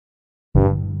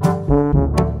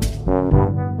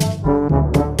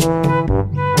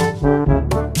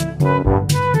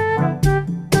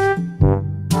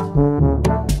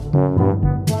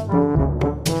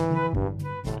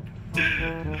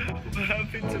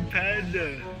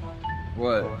Panda.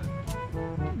 What?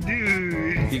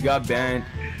 Dude. He got banned.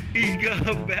 He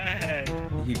got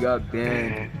banned. He got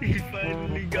banned. He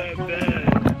finally got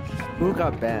banned. Who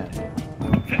got banned?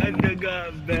 Panda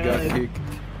got He got banned. kicked.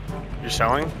 You're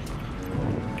selling?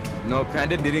 No,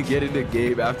 Panda didn't get in the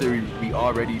game after we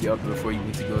already up before he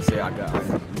went to go say I'm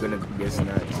gonna go get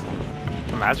snacks.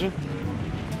 Imagine.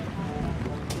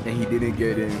 And he didn't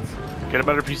get in. Get a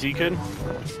better PC, kid.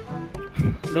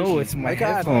 No, it's my I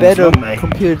got headphones, better not my-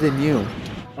 computer than you.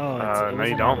 Oh, No,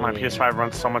 you don't. My PS5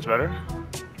 runs so much better.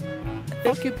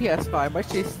 Fuck your PS5, my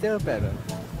shit's still better.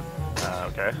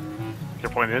 Okay.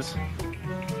 Your point is?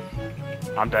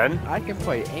 I'm dead? I can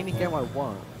play any game I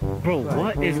want. Bro, Right.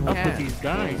 what is You up can. with these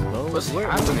guys, bro? What's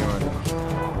happening right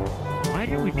now? Why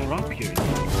did we drop here?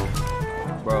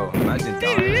 Bro, imagine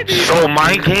dying. So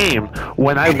my game,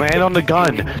 when I land on the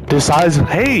gun, decides,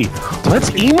 hey,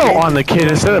 let's emo on the kid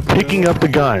instead of picking up the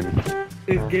gun.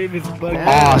 This game is bugged.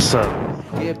 Awesome.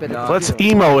 Yeah, better Nah. Let's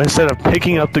computer. emo instead of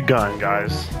picking up the gun,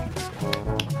 guys.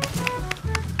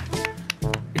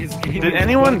 This game Did is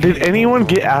anyone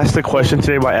bugged. get asked a question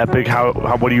today by Epic? How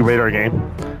what do you rate our game?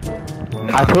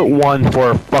 I put 1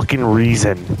 for a fucking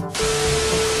reason.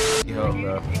 Yo,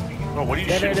 bro. Bro, what are you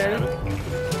shooting at?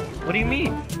 What do you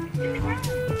mean?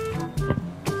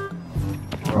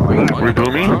 Bro, are you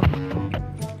Reboot me?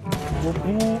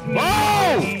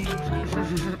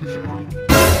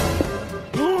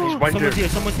 He's right Someone's there. here,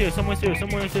 someone's here, someone's here,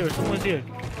 someone's here, someone's here.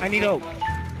 I need help.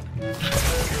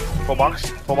 Full box,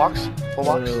 full box, full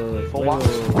box, full box,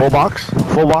 Wait. full box,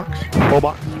 full box, full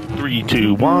box. 3,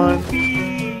 2, 1.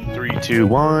 3, 2,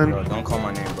 1. Bro, don't call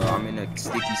my name, bro. I'm in a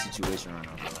sticky situation right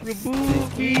now.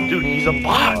 Dude, he's a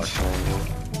bot.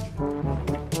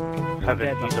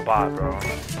 Heaven, he's a bot, bro.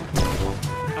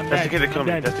 That's the kid that killed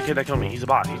me. That's the kid that killed me. He's a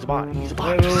bot. He's a bot. He's a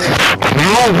bot.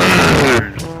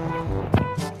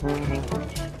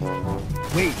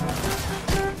 Wait.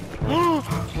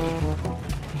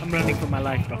 I'm running for my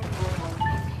life, bro.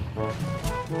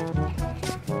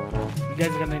 You guys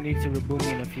are gonna need to reboot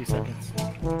me in a few seconds.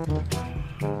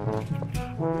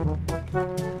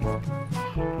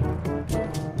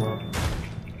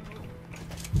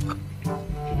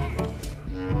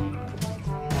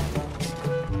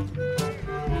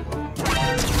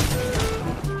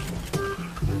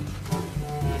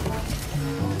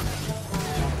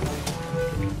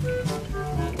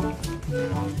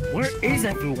 Where is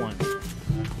everyone?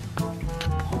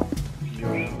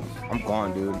 I'm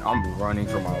gone, dude. I'm running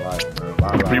for my life, bro.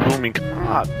 Bye, bye. Reboot me.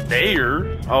 Ah,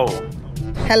 there. Oh.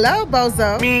 Hello,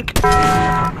 Bozo. Meek.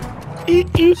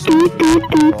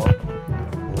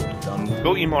 Dummy.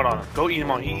 Go emote on him. Go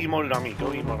emote. He emoted on me. Go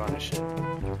emote on this shit.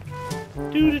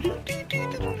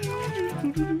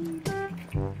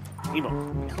 Emo.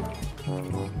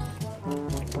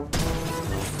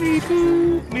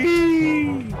 Reboot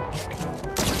me!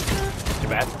 Too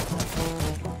bad.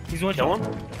 He's one Kill shot.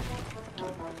 him.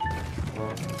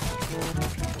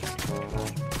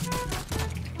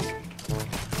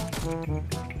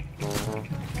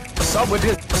 What's up with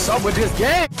this? What's up with this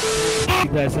game? You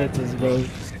guys had this, bro.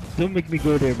 Don't make me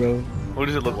go there, bro. What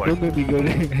does it look like? Don't make me go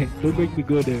there. Don't make me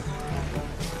go there.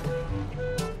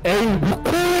 Hey,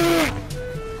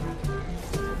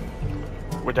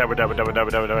 We're dead. Bring him rush.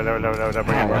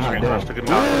 Look him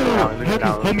down. Look him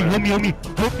down.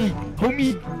 Help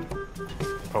me.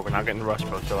 Oh, we're not getting the rush,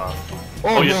 bro. Chill out.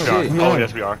 Oh, Oh, yes, shit. we are. Oh,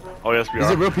 yes, we are. Oh, yes, we are.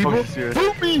 Is it real people? Oh, serious.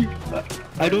 Help me!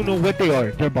 I don't know what they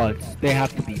are. They're bots. They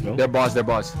have to be, bro. They're boss, they're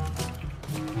boss.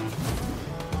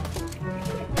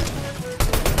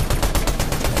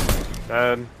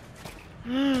 Dead.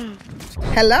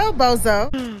 Hello, Bozo.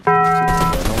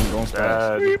 Don't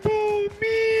stress. Dead.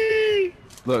 me!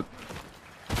 Look.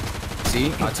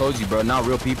 See? I told you, bro. Not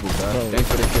real people, bro. Bro. Thanks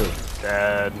for the kill.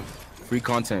 Dead. Free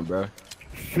content, bro.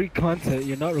 Free content.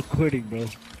 You're not recording, bro.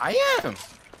 I am.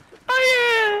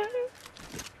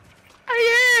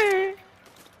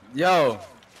 Yo.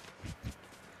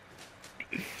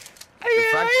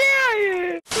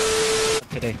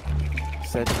 Today.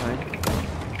 Set time.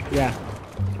 Yeah.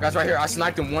 Guys, right here. I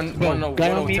sniped him one, Bro, one,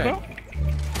 guy on me, 110. bro?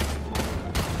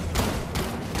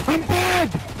 I'm dead!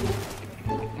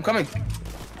 I'm coming.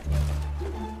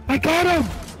 I got him!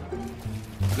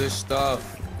 Good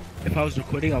stuff. If I was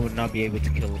recording, I would not be able to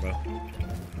kill, bro.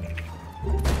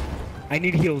 I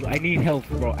need heals. I need health,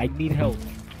 bro. I need health.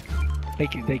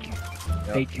 Thank you. Yep.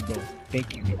 Thank you, bro.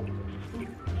 Thank you.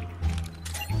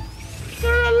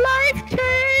 You're a life changer!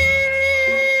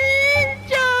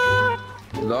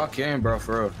 Lock in, bro,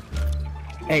 for real.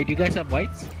 Hey, do you guys have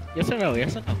whites? Yes or no?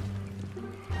 Yes or no?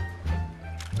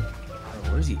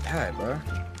 Bro, where's he at, bro?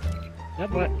 Yeah,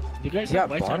 but do you guys Yeah,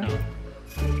 have whites or bottom. no?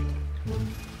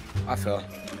 I fell.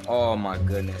 Oh my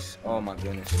goodness. Oh my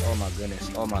goodness. Oh my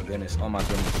goodness. Oh my goodness. Oh my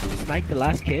goodness. Snipe the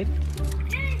last kid.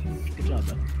 Good job,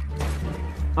 man.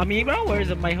 On me, bro. Where is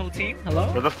it? My whole team? Hello?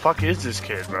 Where the fuck is this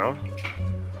kid, bro?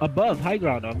 Above, high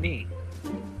ground on me.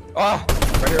 Oh,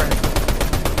 right here, right here.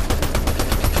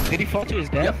 Did he fall to his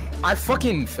death? Yep. I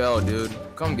fucking fell, dude.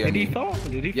 Come get Did me. he fall?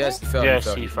 Did he Yes, he fall? fell.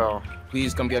 Yes, he he fell. fell.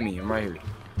 Please come get me. I'm right here.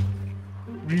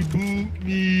 Reboot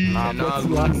me. Nah, Let's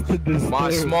nah, lost to the My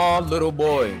storm. small little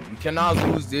boy. You cannot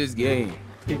lose this game.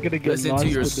 You're gonna get Listen to lost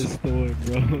your in the storm,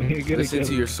 bro. You're gonna Listen get,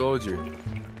 to your soldier.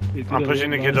 you're I'm gonna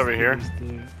pushing get the kids lost over in here. the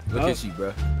storm. Look Oh, at you,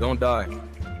 bro. Don't die.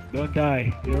 don't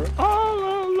die. You're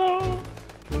all alone.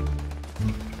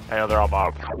 Hey, they're all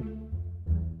Bob.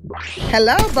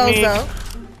 Hello, Bozo.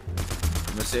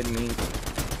 I'm gonna sit me.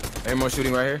 Any more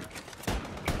shooting right here?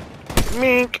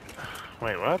 Mink.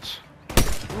 Wait, what?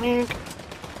 Mink.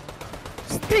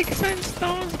 Sticks and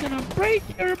stones gonna break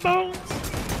your bones.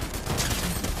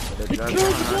 The drugs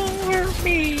won't hurt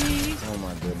me. Oh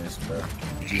my goodness, bro.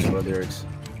 Jeez, bro, lyrics.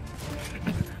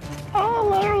 All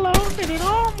alone and it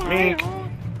all my Mink.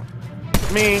 own.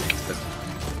 Mink.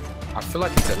 I feel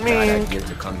like it's a bad Mink. idea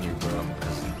to come here,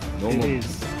 bro. It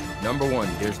is. Number one,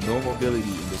 there's no mobility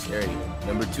in this area.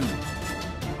 Number two,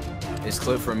 it's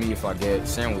clear for me if I get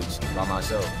sandwiched by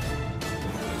myself.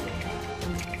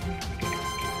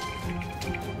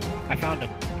 I found him.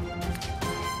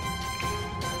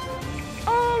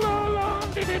 All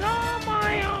alone, did it on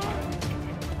my own.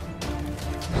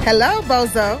 Hello,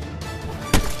 Bozo.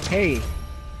 Hey,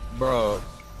 Bro,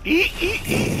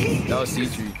 that was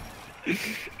C3.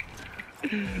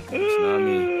 It's not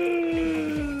me.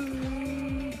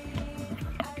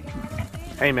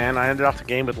 Hey, man, I ended off the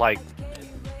game with like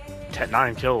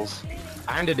 9 kills.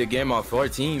 I ended the game on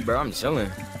 14, bro. I'm chilling.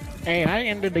 hey, I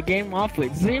ended the game off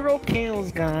with 0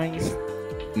 kills, guys.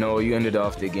 No, you ended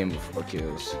off the game with 4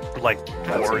 kills. Like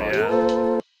 4,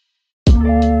 That's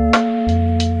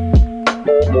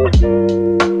yeah.